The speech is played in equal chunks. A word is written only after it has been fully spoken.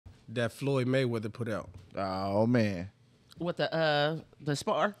that Floyd Mayweather put out. Oh man, With the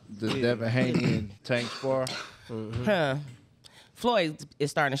spar. the Devin Haney and Tank spar. Huh. Floyd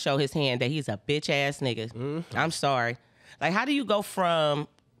is starting to show his hand that he's a bitch ass nigga. I'm sorry. Like, how do you go from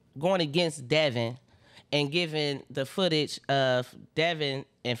going against Devin and giving the footage of Devin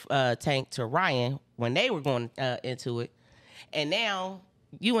and Tank to Ryan when they were going into it, and now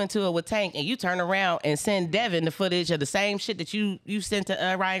you into it with Tank and you turn around and send Devin the footage of the same shit that you sent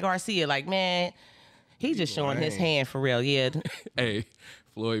to Ryan Garcia? Like, man, he just showing his hand for real. Yeah. Hey,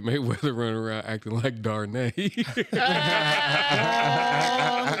 Floyd Mayweather running around acting like Darnay.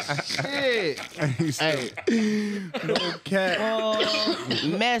 Shit. Hey, no cat.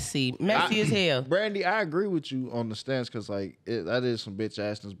 Messy as hell. Brandy, I agree with you on the stance because like that is some bitch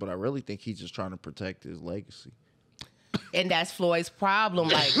assness, but I really think he's just trying to protect his legacy. And that's Floyd's problem.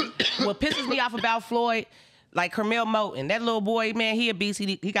 Like, what pisses me off about Floyd, like Carmel Moten, that little boy, man, he a beast.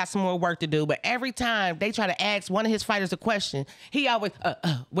 He got some more work to do. But every time they try to ask one of his fighters a question, he always,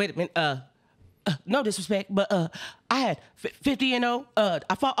 wait a minute, no disrespect, but I had 50-0.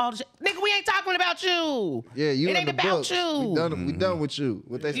 I fought all the shit. Nigga, we ain't talking about you. Yeah, you it in ain't the about books. you. We done with you.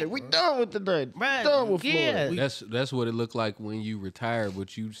 What they say, we done with the day. Right. Done with Yeah. Floyd. That's what it looked like when you retire,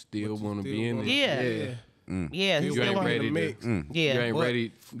 but you still want to be in there. Yeah. Yeah, he You still ain't want ready to mix. to. Yeah. You ain't But ready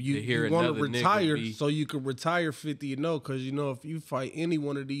to hear you want another to nigga retire be. so you can retire 50-0, because you know if you fight any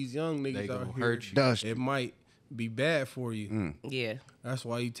one of these young They niggas gonna out here, hurt you. Dust. it might be bad for you. Yeah. That's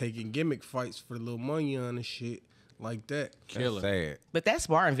why you taking gimmick fights for the little money on and shit like that. Killer. Sad. But that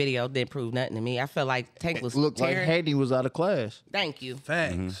sparring video didn't prove nothing to me. I felt like Tank was It looked like tearing- Haney was out of class. Thank you.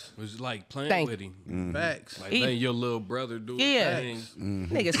 Facts. It was like playing Thank- with him. Facts. Like He- letting your little brother do Yeah. things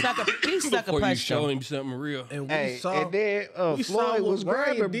Nigga, he sucker before you punched show him. him something real. And we Hey, saw, and then we saw Floyd what was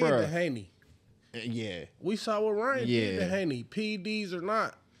Ryan grabbing, did to bro. Haney. Yeah. We saw what Ryan did to Yeah. Haney. PEDs or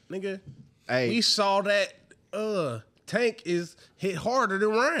not, nigga. Hey, We saw that Tank is hit harder than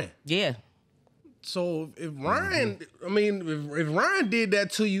Ryan. Yeah. So if Ryan, I mean, if Ryan did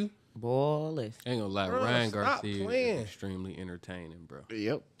that to you, Boy, listen. Ain't gonna lie, Bro, Ryan stop Garcia playing. is extremely entertaining, bro.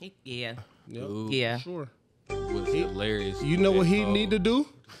 yep. Yeah. yep, Dude Yeah. sure. was hilarious. You know what he That need to do?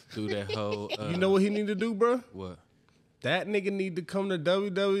 through that whole. You know what he need to do, bro? what? That nigga need to come to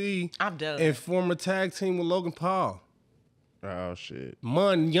WWE I'm done. and form a tag team with Logan Paul. Oh shit.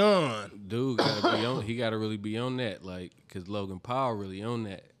 Munyon. Dude gotta be on. He gotta really be on that, like, cause Logan Paul really on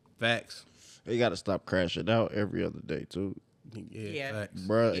that. Facts. He got to stop crashing out every other day too, Yeah. Facts.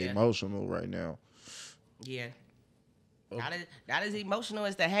 bruh. Yeah. Emotional right now. Yeah. Not as emotional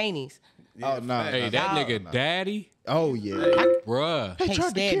as the Haney's. Oh no. Hey, that nigga daddy, Oh yeah. bruh. Can't Tried to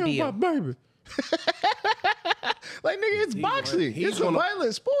stand kill Bill. my baby. Like nigga, it's boxing. he It's a gonna-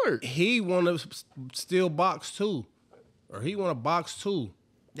 violent sport. He want to still box too, or he want to box too.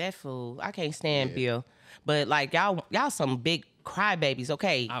 That fool. I can't stand Bill. But like y'all some big crybabies.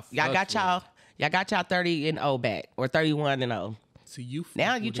 Okay. I Y'all got fuck y'all got y'all 30-0 back or 31-0. See you fuck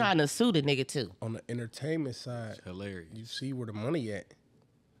Now with you him trying to sue the nigga too. on the entertainment side. Hilarious, You see where the money at?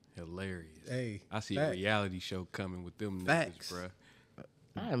 hilarious. Hey, I see facts. a reality show coming with them Facts. niggas, bruh.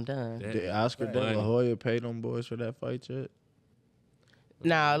 I'm done. That Did is Oscar De funny. La Hoya pay them boys for that fight yet?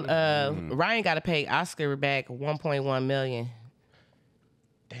 Now, Ryan got to pay Oscar back 1.1 million.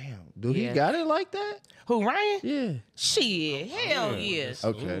 Damn. Do he Yeah. got it like that? Who, Ryan? Yeah. Shit, hell yeah.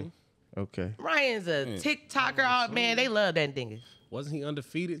 Okay. Okay. Ryan's a TikToker. Oh, man, they love that nigga. Wasn't he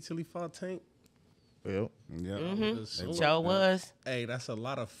undefeated till he fought Tank? Well, Yeah. Joe was. Hey, that's a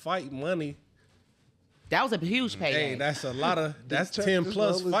lot of fight money. That was a huge payday. Hey, that's a lot of that's Chuck 10 just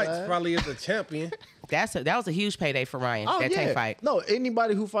plus roll his fights eyes. probably as a champion. That was a huge payday for Ryan. oh that yeah. tank fight. No,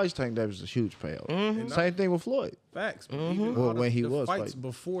 anybody who fights Tank Davis is a huge payout. Same thing with Floyd. Facts. But even Well, all when he the was fights fighting.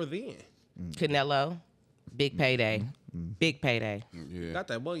 before then. Canelo, big payday. Big payday. Yeah. Got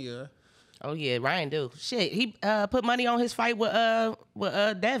that money, yeah. Oh yeah, Ryan do. Shit, he put money on his fight with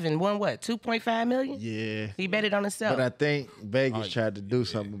Devin. Won what? 2.5 million? Yeah. He bet it on himself. But I think Vegas tried to do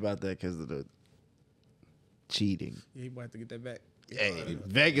something about that because of the cheating. Yeah, he might have to get that back. Hey,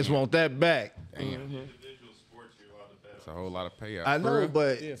 Vegas want that back. It's a whole lot of payout. I know,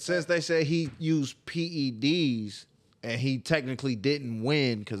 but Yeah, since they say he used PEDs and he technically didn't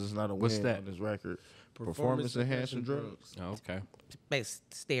win because it's not a What's win that? on his record. Performance enhancing drugs. Oh, okay, Base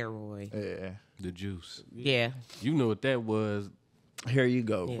steroid. Yeah. the juice. Yeah. You know what that was? Here you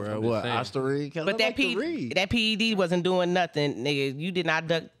go, Yeah. bro. I'm What? just saying. Ostarine? But that PED wasn't doing nothing, nigga. You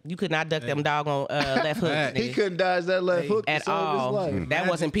could not duck them doggone left hooks, Facts. He nigga. couldn't dodge that left hook to At save all. his life. That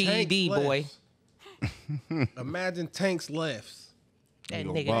wasn't Imagine PED, Tank's boy. lefts. Imagine Tank's lefts. That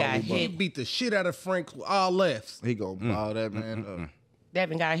gonna nigga ball got him He hit. beat the shit out of Frank with all lefts. He gonna ball that man up.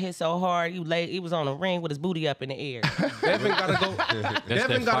 Devin got hit so hard, he was on a ring with his booty up in the air. Devin gotta go.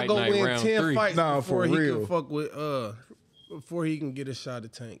 Devin gotta fight go night win round 10 3. fights Nah, before for he real. can fuck with before he can get a shot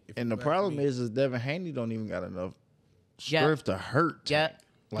at Tank. If And you the ask problem me. is Devin Haney don't even got enough Yep. strength to hurt. Tank. Yep.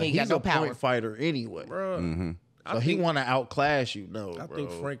 Like He ain't got he's no a power. point fighter anyway. Bruh, So he want to outclass you, no, I bro.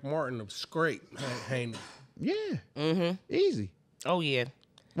 think Frank Martin will scrape Haney. Yeah. Easy. Oh yeah.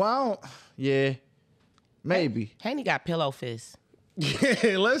 Well, yeah. Maybe. Haney got pillow fists.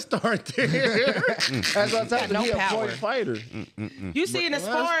 Yeah, let's start there. As I told no you, he a power. point fighter. You see in the Let's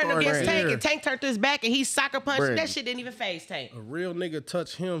sparring start against Tank, there. and Tank turned his back and he soccer punched. Brandon. That shit didn't even phase Tank. A real nigga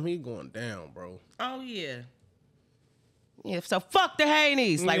touch him, he going down, bro. Oh yeah. Yeah, so fuck the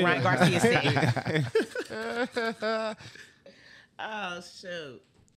Haneys, like Ryan Garcia said. Oh shoot.